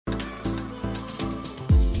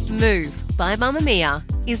Move by Mamamia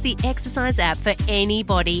is the exercise app for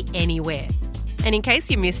anybody, anywhere. And in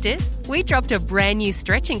case you missed it, we dropped a brand new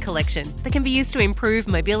stretching collection that can be used to improve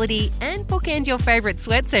mobility and bookend your favourite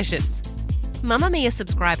sweat sessions. Mamamia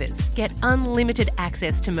subscribers get unlimited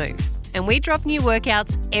access to Move, and we drop new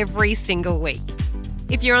workouts every single week.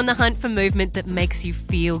 If you're on the hunt for movement that makes you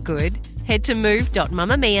feel good, head to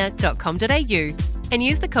move.mamamia.com.au and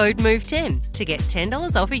use the code MOVE10 to get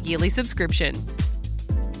 $10 off a yearly subscription.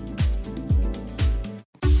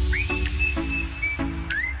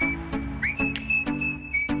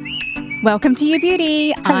 Welcome to You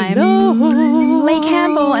Beauty. Hello. I'm Lee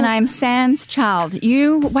Campbell and I'm Sans child.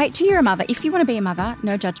 You wait till you're a mother. If you want to be a mother,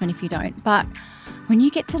 no judgment if you don't. But when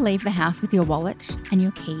you get to leave the house with your wallet and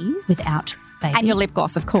your keys. Without baby. And your lip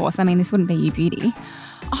gloss, of course. I mean, this wouldn't be You Beauty.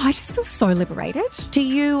 Oh, I just feel so liberated. Do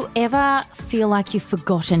you ever feel like you've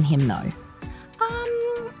forgotten him though?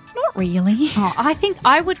 Not really. Oh, I think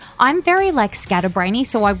I would. I'm very like scatterbrainy,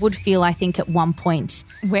 so I would feel, I think, at one point.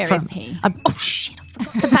 Where is he? Oh, shit. I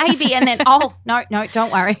forgot the baby. And then, oh, no,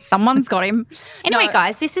 don't worry. Someone's got him. Anyway, No.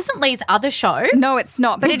 guys, this isn't Lee's other show. No, it's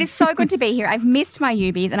not. But it is so good to be here. I've missed my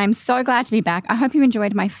Ubies and I'm so glad to be back. I hope you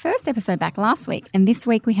enjoyed my first episode back last week. And this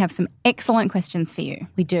week we have some excellent questions for you.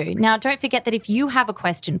 We do. Now, don't forget that if you have a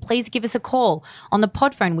question, please give us a call on the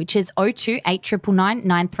pod phone, which is 02 8999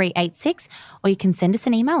 9386, or you can send us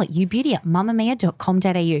an email at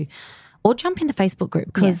youbeauty@mamamia.com.au. Or jump in the Facebook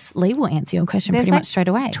group because Lee will answer your question pretty much straight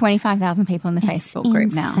away. 25,000 people in the Facebook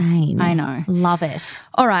group now. Insane. I know. Love it.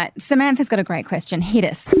 All right. Samantha's got a great question. Hit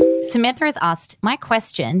us. Samantha has asked, my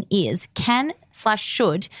question is,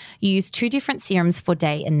 can/should you use two different serums for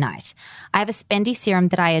day and night? I have a spendy serum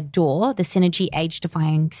that I adore, the Synergy Age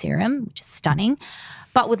Defying Serum, which is stunning,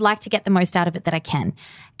 but would like to get the most out of it that I can.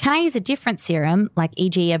 Can I use a different serum, like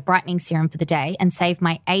e.g. a brightening serum for the day, and save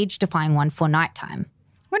my age-defying one for nighttime?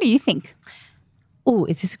 What do you think? Oh,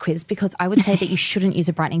 is this a quiz? Because I would say that you shouldn't use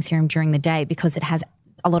a brightening serum during the day because it has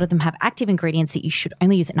a lot of them have active ingredients that you should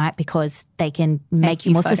only use at night because they can make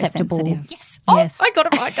you more susceptible. Yes. Oh, Yes. I got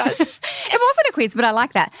it right, guys. It wasn't a quiz, but I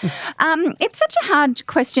like that. It's such a hard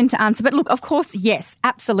question to answer. But look, of course, yes,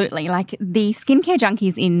 absolutely. Like the skincare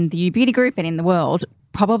junkies in the You Beauty group and in the world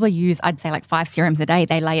probably use, I'd say, like 5 serums a day.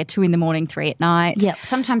 They layer 2 in the morning, 3 at night. Yep,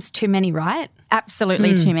 sometimes too many, right?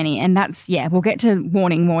 Absolutely too many. And that's, we'll get to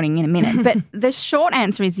warning in a minute. But the short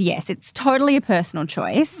answer is yes, it's totally a personal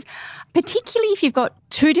choice, particularly if you've got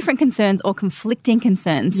 2 different concerns or conflicting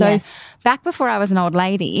concerns. So back before I was an old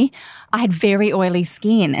lady, I had very oily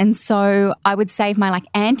skin. And so I would save my like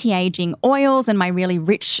anti-aging oils and my really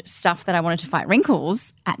rich stuff that I wanted to fight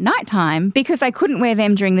wrinkles at nighttime because I couldn't wear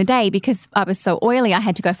them during the day because I was so oily. I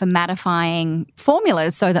had to go for mattifying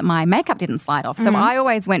formulas so that my makeup didn't slide off. So I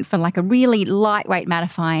always went for like a really lightweight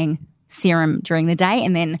mattifying serum during the day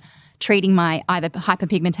and then treating my either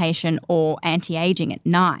hyperpigmentation or anti-aging at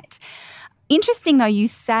night. Interesting though, you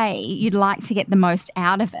say you'd like to get the most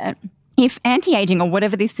out of it. If anti-aging or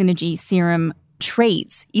whatever this Synergy serum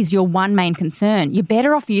treats is your one main concern, you're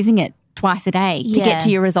better off using it twice a day to get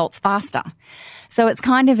to your results faster. So it's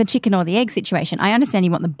kind of a chicken or the egg situation. I understand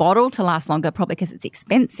you want the bottle to last longer probably because it's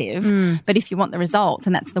expensive, but if you want the results,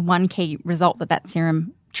 and that's the one key result that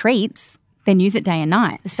serum treats, then use it day and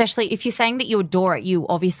night. Especially if you're saying that you adore it, you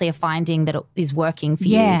obviously are finding that it is working for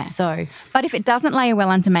you. So, but if it doesn't layer well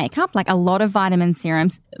under makeup, like a lot of vitamin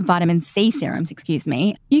C serums,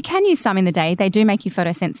 you can use some in the day. They do make you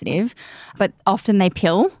photosensitive, but often they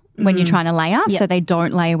pill when you're trying to layer, so they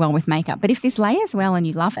don't layer well with makeup. But if this layers well and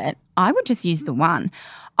you love it, I would just use the one.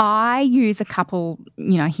 I use a couple,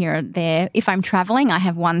 here or there. If I'm traveling, I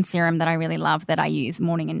have one serum that I really love that I use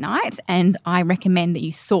morning and night, and I recommend that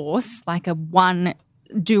you source like a one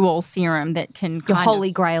do-all serum that can your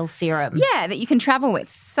holy grail serum. Yeah, that you can travel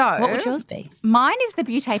with. So what would yours be? Mine is the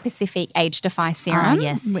Beauté Pacific Age Defy Serum,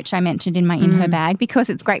 yes. which I mentioned in my In Her bag because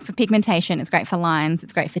it's great for pigmentation, it's great for lines,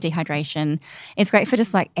 it's great for dehydration, it's great for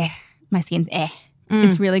just like, my skin's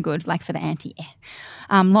It's really good, like for the anti-air.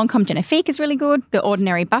 Lancome Genifique is really good. The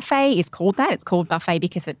Ordinary Buffet is called that. It's called Buffet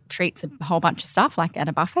because it treats a whole bunch of stuff. Like at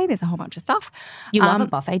a buffet, there's a whole bunch of stuff. You love a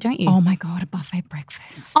buffet, don't you? Oh, my God, a buffet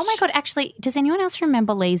breakfast. Oh, my God. Actually, does anyone else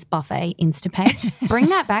remember Lee's buffet Instapay? Bring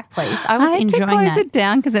that back, please. I was enjoying that. I had to close it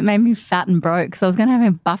down because it made me fat and broke. So I was going to have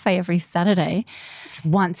a buffet every Saturday. It's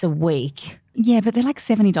once a week. Yeah, but they're like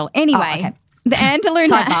 $70. Anyway. Okay. The Andalou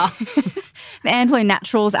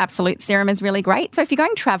Naturals Absolute Serum is really great. So if you're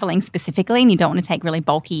going traveling specifically and you don't want to take really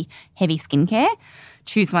bulky, heavy skincare,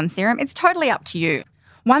 choose one serum. It's totally up to you.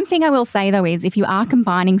 One thing I will say, though, is if you are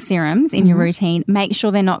combining serums in your routine, make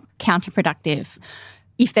sure they're not counterproductive.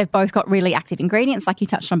 If they've both got really active ingredients, like you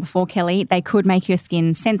touched on before, Kelly, they could make your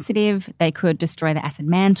skin sensitive. They could destroy the acid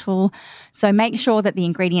mantle. So make sure that the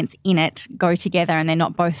ingredients in it go together and they're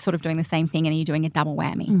not both sort of doing the same thing and you're doing a double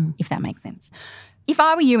whammy, if that makes sense. If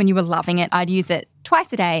I were you and you were loving it, I'd use it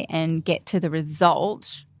twice a day and get to the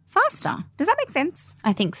result faster. Does that make sense?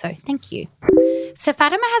 I think so. Thank you. So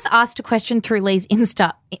Fatima has asked a question through Lee's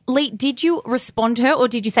Insta. Lee, did you respond to her or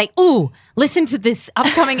did you say, ooh, listen to this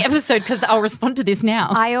upcoming episode because I'll respond to this now?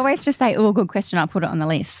 I always just say, oh, good question. I'll put it on the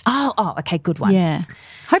list. Oh, okay, good one. Yeah.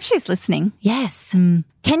 Hope she's listening. Yes. Can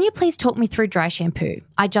you please talk me through dry shampoo?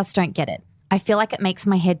 I just don't get it. I feel like it makes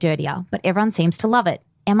my hair dirtier, but everyone seems to love it.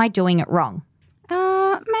 Am I doing it wrong?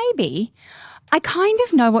 Maybe. I kind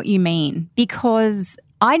of know what you mean because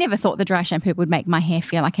I never thought the dry shampoo would make my hair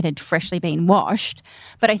feel like it had freshly been washed,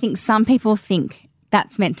 but I think some people think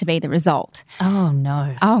that's meant to be the result. Oh,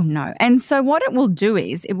 no. Oh, no. And so what it will do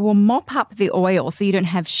is it will mop up the oil so you don't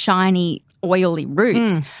have shiny, oily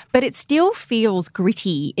roots, but it still feels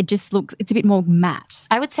gritty. It just looks, it's a bit more matte.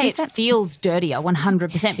 I would say it feels dirtier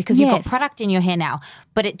 100% because you've got product in your hair now,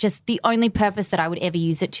 but it just, the only purpose that I would ever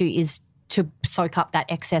use it to is to soak up that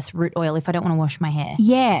excess root oil if I don't want to wash my hair.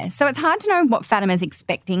 Yeah. So it's hard to know what Fatima's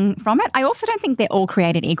expecting from it. I also don't think they're all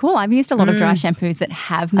created equal. I've used a lot of dry shampoos that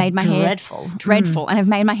have made my hair dreadful and have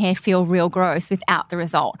made my hair feel real gross without the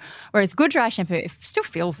result. Whereas good dry shampoo, it still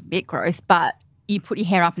feels a bit gross, but you put your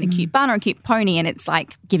hair up in a cute bun or a cute pony and it's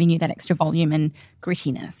like giving you that extra volume and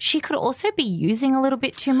grittiness. She could also be using a little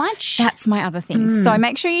bit too much. That's my other thing. So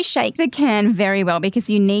make sure you shake the can very well because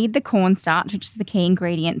you need the cornstarch, which is the key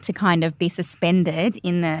ingredient, to kind of be suspended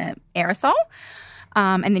in the aerosol.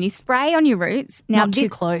 And then you spray on your roots. Now, not too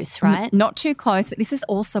close, right? Not too close, but this is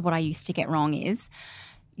also what I used to get wrong is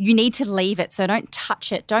you need to leave it. So don't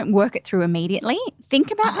touch it. Don't work it through immediately. Think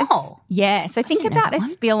about this. Yeah. So think about a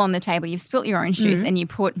spill on the table. You've spilt your orange juice and you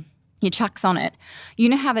put your chucks on it. You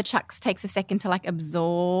know how the chucks takes a second to like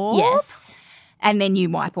absorb? Yes. And then you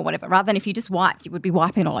wipe or whatever. Rather than if you just wiped, you would be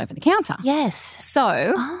wiping all over the counter. Yes.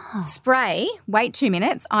 So spray, wait 2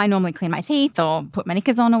 minutes. I normally clean my teeth or put my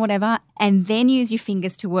knickers on or whatever, and then use your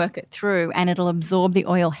fingers to work it through and it'll absorb the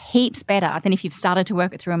oil heaps better than if you've started to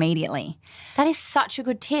work it through immediately. That is such a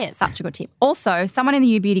good tip. Such a good tip. Also, someone in the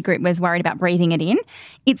U-Beauty group was worried about breathing it in.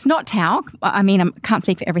 It's not talc. I mean, I can't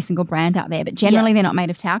speak for every single brand out there, but generally they're not made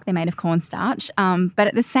of talc. They're made of cornstarch. But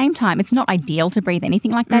at the same time, it's not ideal to breathe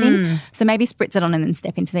anything like that in. So maybe spritz it on and then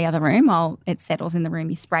step into the other room while it settles in the room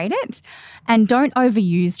you sprayed it. And don't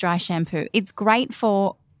overuse dry shampoo. It's great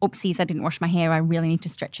for oopsies, I didn't wash my hair, I really need to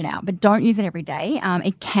stretch it out. But don't use it every day.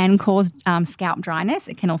 It can cause scalp dryness.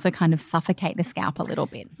 It can also kind of suffocate the scalp a little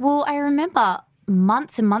bit. Well, I remember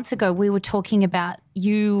months and months ago we were talking about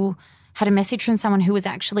you had a message from someone who was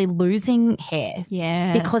actually losing hair.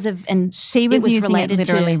 Yeah. Because of, and she was using related it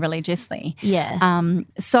literally to, religiously. Yeah.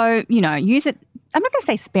 So, you know, use it. I'm not going to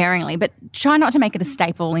say sparingly, but try not to make it a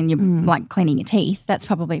staple in your like cleaning your teeth. That's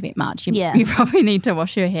probably a bit much. You probably need to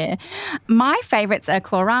wash your hair. My favourites are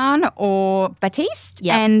Chlorane or Batiste.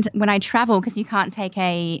 Yep. And when I travel, because you can't take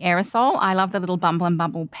a aerosol, I love the little Bumble and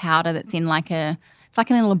Bumble powder that's in like it's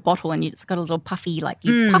like in a little bottle and it's got a little puffy, like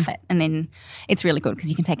you puff it and then it's really good because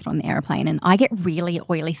you can take it on the aeroplane. And I get really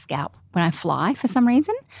oily scalp when I fly for some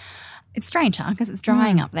reason. It's strange, huh? Because it's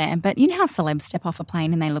drying up there. But you know how celebs step off a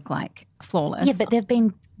plane and they look like flawless? Yeah, but they've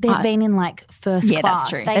been in like first class. Yeah, that's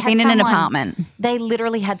true. They've been in an apartment. They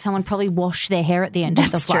literally had someone probably wash their hair at the end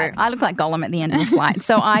of the flight. That's true. I look like Gollum at the end of the flight.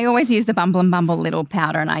 So I always use the Bumble and Bumble little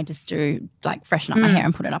powder and I just do like freshen up my hair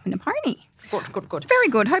and put it up in a pony. Good. Very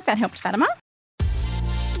good. Hope that helped, Fatima.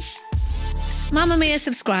 Mamamia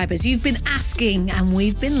subscribers, you've been asking and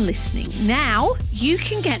we've been listening. Now you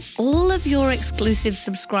can get all of your exclusive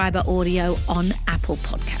subscriber audio on Apple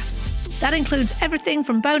Podcasts. That includes everything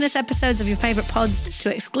from bonus episodes of your favourite pods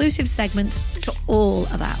to exclusive segments to all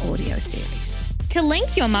of our audio series. To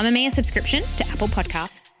link your Mamamia subscription to Apple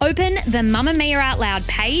Podcasts, open the Mamamia Out Loud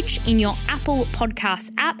page in your Apple Podcasts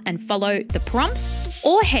app and follow the prompts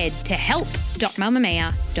or head to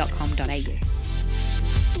help.mamamia.com.au.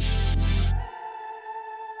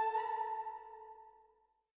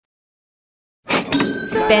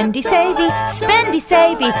 Spendy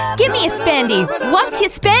savey, give me a spendy. What's your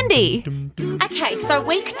spendy? Okay, so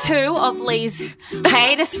week 2 of Lee's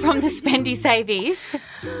hiatus from the spendy savies.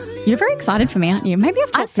 You're very excited for me, aren't you? Maybe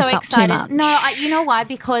I've talked this up too much. No, you know why?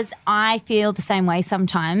 Because I feel the same way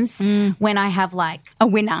sometimes when I have like a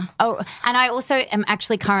winner. Oh, and I also am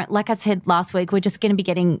actually like I said last week, we're just going to be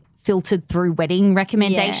getting filtered through wedding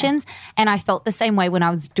recommendations. And I felt the same way when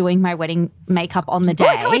I was doing my wedding makeup on the day.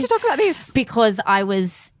 I can't wait to talk about this. Because I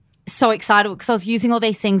was so excited because I was using all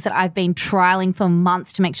these things that I've been trialing for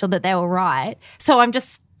months to make sure that they were right. So I'm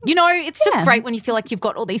just, it's just great when you feel like you've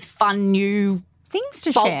got all these fun new things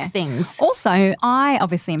to bulk share. things. Also, I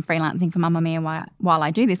obviously am freelancing for Mamamia while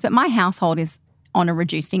I do this, but my household is on a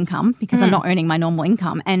reduced income because I'm not earning my normal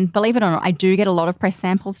income. And believe it or not, I do get a lot of press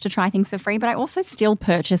samples to try things for free, but I also still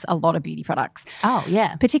purchase a lot of beauty products. Oh,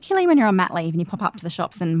 yeah. Particularly when you're on mat leave and you pop up to the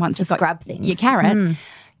shops and once Just you've got grab things. your carrot,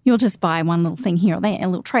 you'll just buy one little thing here or there, a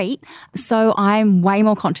little treat. So I'm way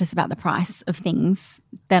more conscious about the price of things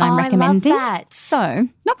that I'm recommending. I love that. So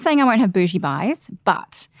not saying I won't have bougie buys,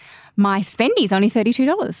 but my spendy's only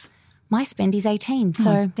 $32. My spendy's 18, so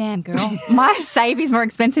Oh, damn, girl. My savey's more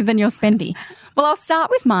expensive than your spendy. Well, I'll start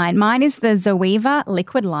with mine. Mine is the Zoeva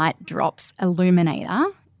Liquid Light Drops Illuminator.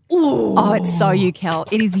 Ooh. Oh, it's so you, Kel.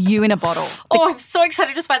 It is you in a bottle. I'm so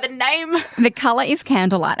excited just by the name. The colour is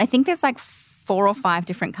Candlelight. I think there's like 4 or 5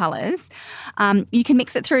 different colours. You can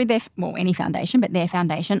mix it through any foundation, but their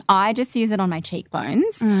foundation. I just use it on my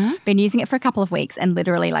cheekbones. Been using it for a couple of weeks and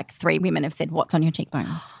literally like 3 women have said, what's on your cheekbones?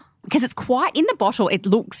 Because it's quite, in the bottle, it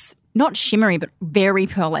looks not shimmery, but very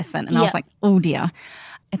pearlescent. And I was like, oh dear.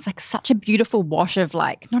 It's like such a beautiful wash of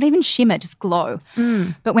like, not even shimmer, just glow.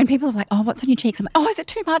 But when people are like, oh, what's on your cheeks? I'm like, oh, is it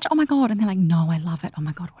too much? Oh my God. And they're like, no, I love it. Oh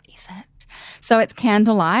my God, what is it? So it's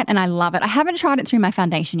Candlelight and I love it. I haven't tried it through my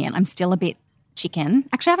foundation yet. I'm still a bit chicken.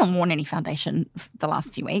 Actually, I haven't worn any foundation the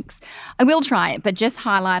last few weeks. I will try it, but just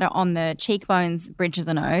highlighter on the cheekbones, bridge of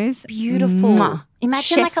the nose. Beautiful. Mwah.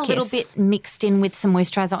 Imagine Chef's like a little kiss. bit mixed in with some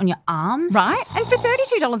moisturiser on your arms. Right? And for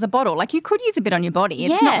 $32 a bottle, like you could use a bit on your body.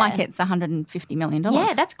 It's not like it's $150 million.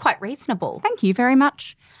 Yeah, that's quite reasonable. Thank you very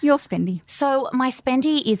much. Your spendy. So my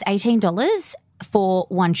spendy is $18 for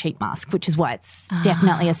one cheek mask, which is why it's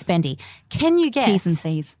definitely a spendy. Can you guess? T's and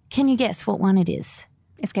C's. Can you guess what one it is?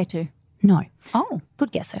 SK2. No. Oh.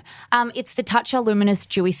 Good guess, though. It's the Tatcha Luminous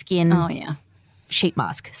Dewy Skin Oh, yeah. sheet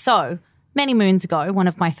mask. So many moons ago, one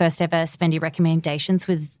of my first ever spendy recommendations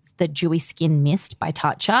was the Dewy Skin Mist by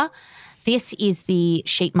Tatcha. This is the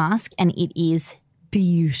sheet mask and it is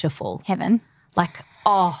beautiful. Heaven. Like,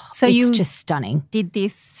 So it's you just stunning. did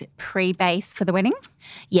this pre-base for the wedding?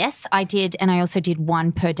 Yes, I did. And I also did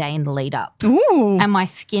one per day in the lead up. Ooh. And my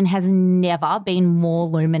skin has never been more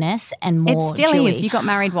luminous and more It still dewy. is. You got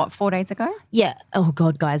married, 4 days ago? Yeah. Oh,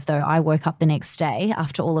 God, guys, though, I woke up the next day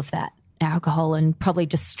after all of that alcohol and probably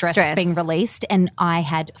just stress being released and I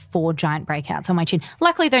had 4 giant breakouts on my chin.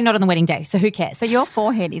 Luckily, they're not on the wedding day, so who cares? So your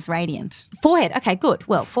forehead is radiant. Forehead, okay, good.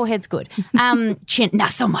 Well, forehead's good. Chin,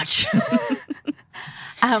 not so much.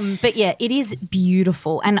 But yeah, it is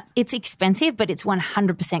beautiful and it's expensive, but it's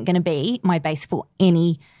 100% going to be my base for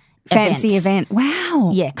any Fancy event.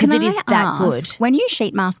 Wow. Yeah, 'cause Can it is I that ask, good. When you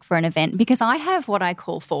sheet mask for an event, because I have what I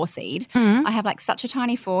call foreseed. I have like such a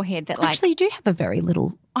tiny forehead that like Actually, you do have a very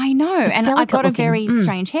little. I know, and I've delicate got a looking. very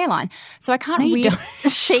strange hairline. So I can't No, you really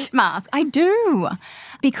don't. sheet mask. I do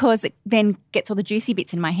because it then gets all the juicy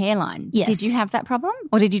bits in my hairline. Yes. Did you have that problem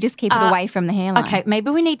or did you just keep it away from the hairline? Okay,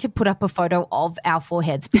 maybe we need to put up a photo of our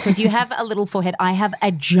foreheads because you have a little forehead. I have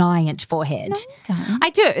a giant forehead. don't.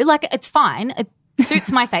 I do. Like, it's fine. It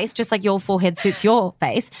suits my face just like your forehead suits your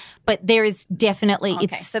face. But there is definitely,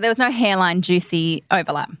 Okay, so there was no hairline juicy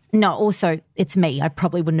overlap. No, also, it's me. I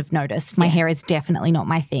probably wouldn't have noticed. My hair is definitely not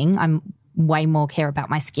my thing. I'm way more care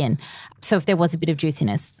about my skin. So if there was a bit of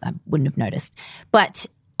juiciness, I wouldn't have noticed. But,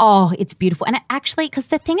 it's beautiful. And it actually, because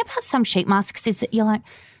the thing about some sheet masks is that you're like,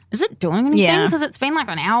 is it doing anything? Yeah. Because it's been like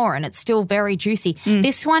an hour and it's still very juicy.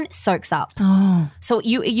 This one soaks up. Oh. So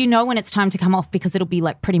you know when it's time to come off because it'll be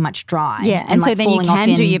like pretty much dry. Yeah, and so like then you falling off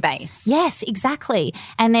can do in- your base. Yes, exactly.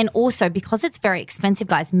 And then also because it's very expensive,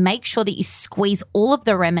 guys, make sure that you squeeze all of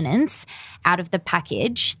the remnants out of the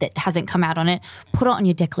package that hasn't come out on it. Put it on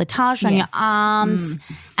your décolletage, on your Yes. arms.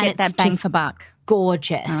 And Get it's that bang just for buck.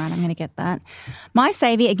 gorgeous. All right, I'm going to get that. My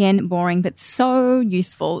savvy, again, boring, but so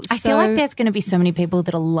useful. I feel like there's going to be so many people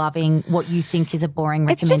that are loving what you think is a boring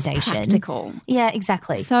it's recommendation. just practical. Yeah,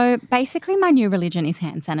 exactly. So basically my new religion is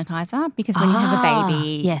hand sanitizer because when you have a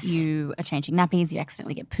baby, yes. you are changing nappies, you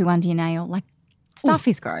accidentally get poo under your nail. Like stuff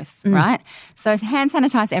is gross, right? So hand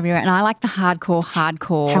sanitizer everywhere. And I like the hardcore.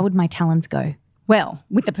 How would my talons go? Well,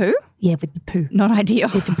 with the poo, Yeah, with the poo. not ideal.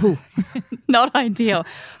 With the poo. Not ideal.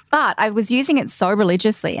 But I was using it so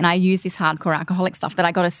religiously and I use this hardcore alcoholic stuff that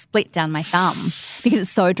I got a split down my thumb because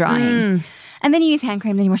it's so drying. And then you use hand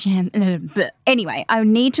cream, then you wash your hands. Anyway, I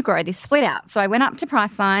need to grow this split out. So I went up to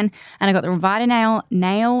Priceline and I got the Revita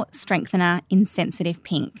Nail Strengthener in Sensitive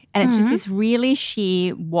Pink. And it's just this really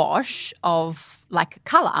sheer wash of like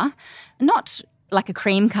colour, not like a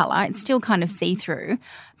cream colour. It's still kind of see-through,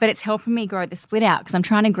 but it's helping me grow the split out because I'm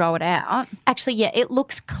trying to grow it out. Actually, yeah, it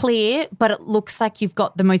looks clear, but it looks like you've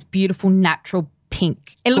got the most beautiful natural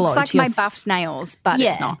pink It glow looks like to your my buffed nails, but Yeah.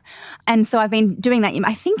 it's not. And so I've been doing that.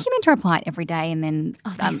 I think you're meant to apply it every day and then...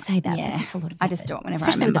 Oh, they say that, but Yeah, that's a lot of I just effort. do it whenever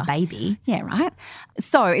Especially I remember. with a baby. Yeah, right.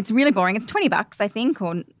 So it's really boring. It's $20, I think,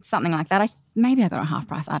 or something like that. Maybe I got a half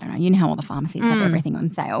price. I don't know. You know how all the pharmacies have everything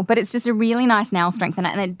on sale. But it's just a really nice nail strengthener,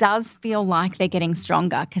 and it does feel like they're getting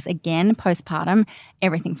stronger because, again, postpartum,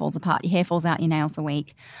 everything falls apart. Your hair falls out, your nails are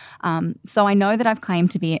weak. So I know that I've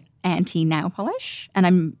claimed to be anti-nail polish, and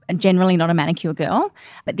I'm generally not a manicure girl,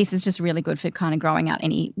 but this is just really good for kind of growing out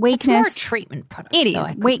any It's more a weakness. treatment product. It though,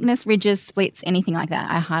 is. Weakness, ridges, splits, anything like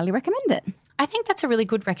that. I highly recommend it. I think that's a really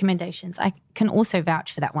good recommendation. I can also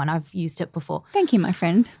vouch for that one. I've used it before. Thank you, my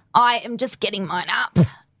friend. I am just getting mine up.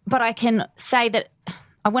 But I can say that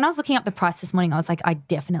when I was looking up the price this morning, I was like, I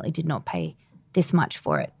definitely did not pay this much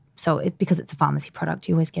for it. So because it's a pharmacy product,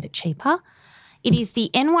 you always get it cheaper. It is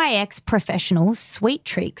the NYX Professional Sweet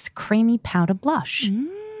Tricks Creamy Powder Blush.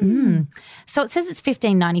 So it says it's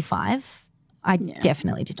 $15.95. I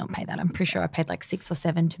definitely did not pay that. I'm pretty sure I paid like $6 or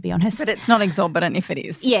 $7, to be honest. But it's not exorbitant if it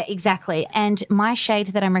is. Yeah, exactly. And my shade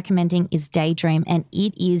that I'm recommending is Daydream, and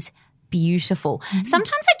it is beautiful.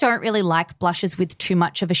 Sometimes I don't really like blushes with too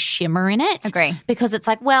much of a shimmer in it. Agree. Because it's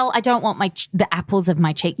like, well, I don't want the apples of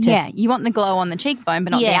my cheek to. Yeah, you want the glow on the cheekbone,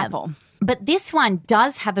 but not the apple. But this one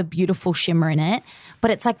does have a beautiful shimmer in it,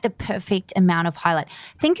 but it's like the perfect amount of highlight.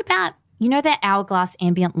 Think about, you know, that Hourglass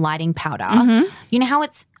ambient lighting powder. You know how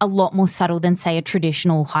it's a lot more subtle than, say, a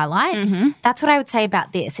traditional highlight? That's what I would say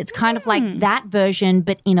about this. It's kind of like that version,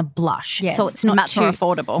 but in a blush. Yes, So it's not much too more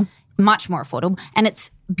affordable. much more affordable, and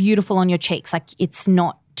it's beautiful on your cheeks. Like, it's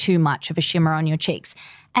not too much of a shimmer on your cheeks,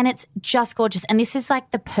 and it's just gorgeous. And this is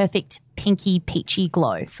like the perfect pinky peachy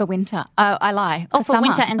glow. For winter. Oh, I lie. For summer.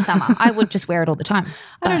 winter and summer. I would just wear it all the time.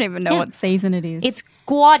 I don't But, even know yeah, what season it is. It's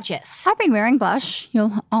gorgeous. I've been wearing blush.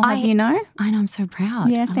 I'll have you know. I know, I'm so proud.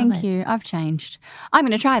 Yeah, I love thank it. you. I've changed. I'm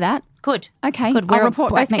going to try that. Good. Okay. Good. I'll We're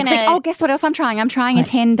report back both next gonna- week. Oh, guess what else I'm trying? I'm trying a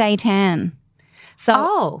 10-day tan. So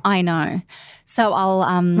Oh. I know. So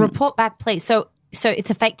I'll Report back, please. So it's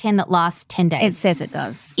a fake tan that lasts 10 days. it says it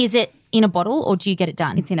does. Is it in a bottle or do you get it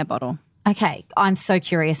done? It's in a bottle. Okay. I'm so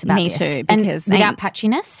curious about Me this. too, And because without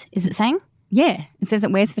patchiness, is it saying? Yeah, it says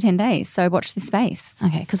it wears for 10 days. So watch this space.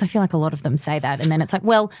 Okay, because I feel like a lot of them say that. And then it's like,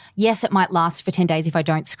 well, yes, it might last for 10 days if I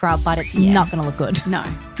don't scrub, but it's not going to look good. No.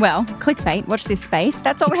 Well, clickbait, watch this space.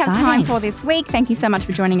 That's all we have time Exciting. for this week. Thank you so much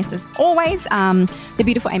for joining us as always. The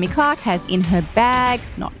beautiful Amy Clark has in her bag,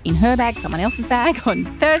 not in her bag, someone else's bag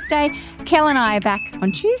on Thursday. Kel and I are back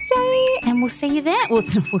on Tuesday. And we'll see you then. Well,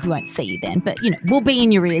 we won't see you then, but, we'll be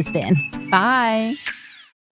in your ears then. Bye.